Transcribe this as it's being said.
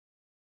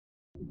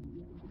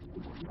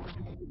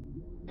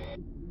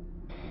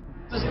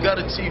Just got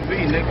a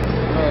TV, nigga.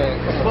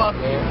 Fuck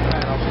you.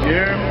 You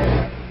hear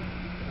me?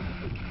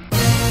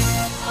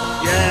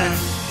 Yeah.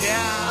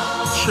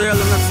 Trill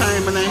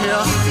Entertainment in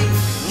here.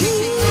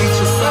 Eat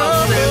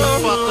yourself, stand the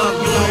fuck up.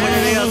 You know what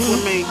it is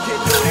with me.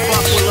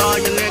 Fuck with all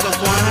your niggas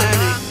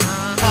 100.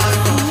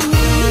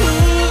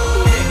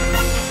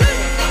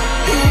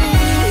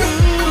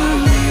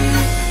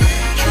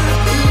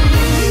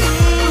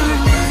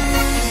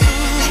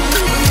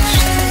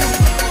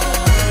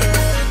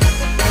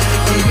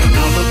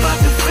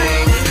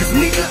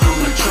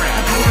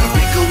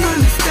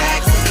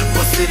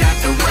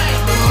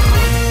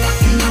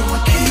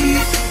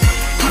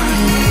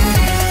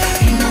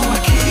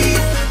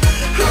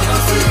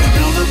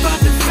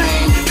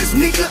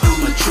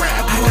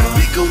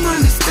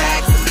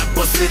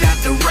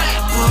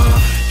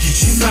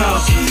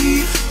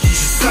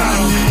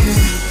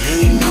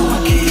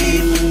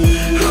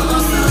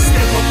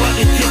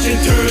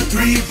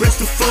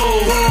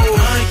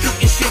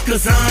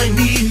 Cause I ain't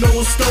need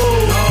no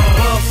stove.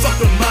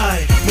 Motherfucker,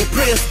 my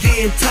prayers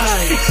getting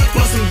tired.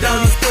 Bustin'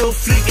 down the stove,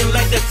 flicking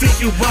like that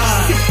fishy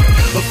wide.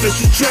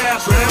 Official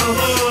trap round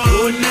hood,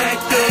 you an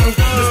actor.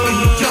 Must be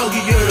the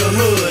yogi, you're the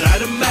hood.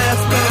 I the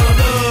math man,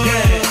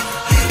 yeah.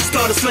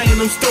 Started slanging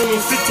them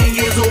stones, 15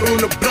 years old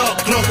on the block,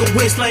 clock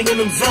away slanging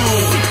them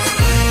zones.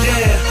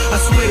 Yeah, I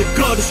swear to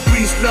God the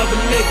streets love a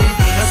nigga.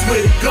 I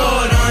swear to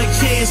God I ain't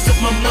changed, took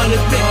my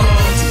money back.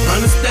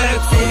 200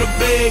 stacks on the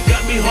bed, got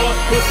me hard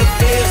with the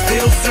bed.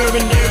 Still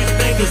serving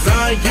everything cause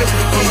I ain't give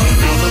a fuck.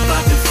 All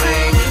about the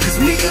fame, cause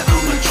nigga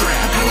I'm a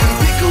trap. I got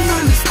a big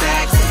 100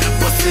 stacks,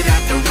 bust it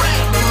out the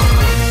rap.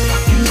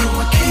 You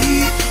know I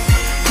keep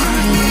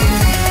grinding,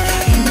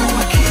 you know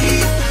I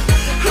keep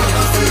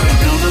hustling.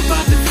 All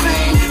about the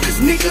fame,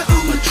 cause nigga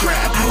I'm a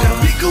trap. I got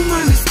a big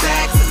 100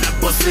 stacks,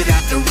 bust it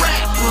out the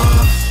rap.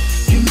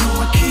 You know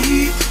I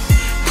keep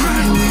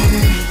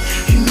grinding,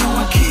 you know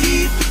I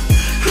keep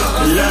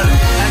hustling. Look,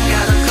 I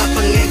got a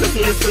couple niggas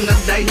missing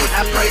today.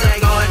 I pray to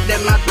God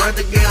that my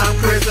brother get out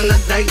of prison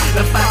today.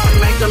 If I can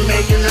make $1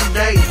 million a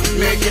day,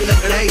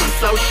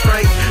 so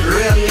straight.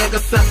 Real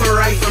niggas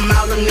separate from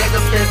all the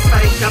niggas that's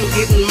fake. I'm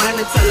getting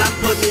money till I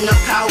put in the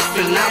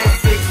coffin. I was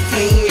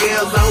 16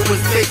 years old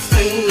with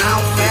 16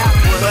 ounce fat,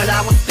 but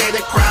I was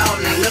steady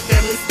crawling. Look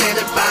at me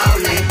steady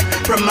ballin'.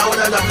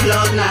 Promoter the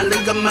plug, now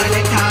nigga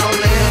money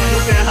calling. You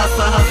can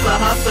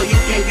hustle, you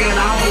can get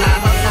on. I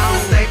hustle,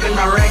 mistaken,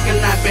 I reckon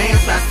I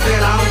bands, I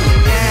sit on.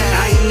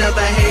 I ain't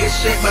never had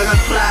shit but a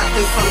clock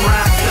and some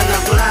rocks and a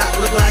block.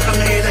 Look like I'm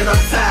headed up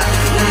top.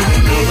 Now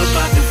you know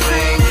about the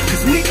fame,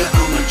 cause nigga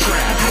I'm a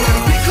trap. I got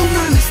a big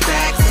 100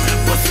 stacks,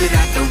 bust it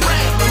out the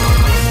rap.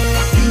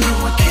 You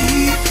know I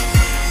keep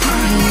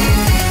grinding,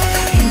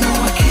 you know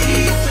I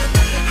keep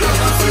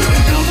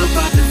hustling. All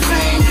about the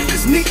fame,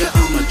 cause nigga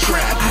I'm a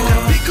trap. I got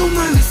a big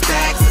 100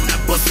 stacks,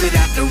 bust it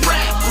out the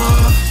rap.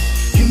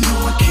 You know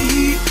I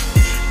keep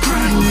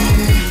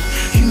grinding,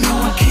 you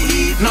know I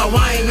keep. No,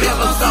 I ain't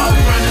never stopped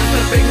running,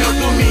 slipping up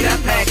on me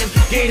that packing.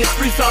 Gated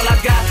streets all I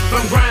got,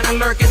 from grinding,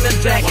 lurking, and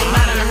jacking.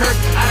 I done hurt,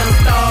 I done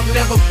starved,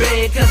 never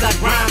beg, cause I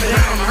grind. But if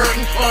I'm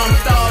hurting or I'm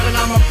starving,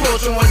 I'm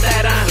approaching with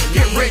that iron.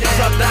 Get rich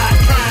or die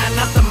trying,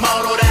 that's the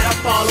motto that I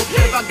follow.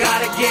 If I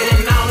gotta get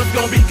it now, it's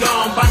gonna be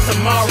gone by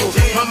tomorrow.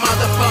 My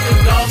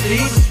motherfucking dog,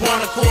 he just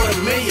want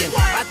 $250,000.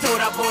 I told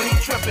that boy he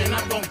tripping,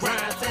 I'm gon'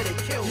 grind till they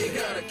kill me.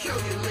 You gotta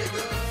kill you, nigga.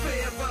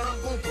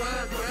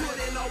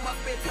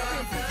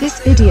 This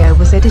video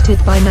was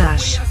edited by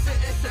Nash.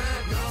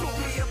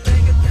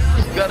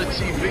 Just got a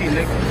TV,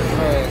 nigga.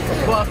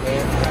 Fuck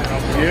you.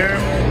 You hear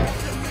me?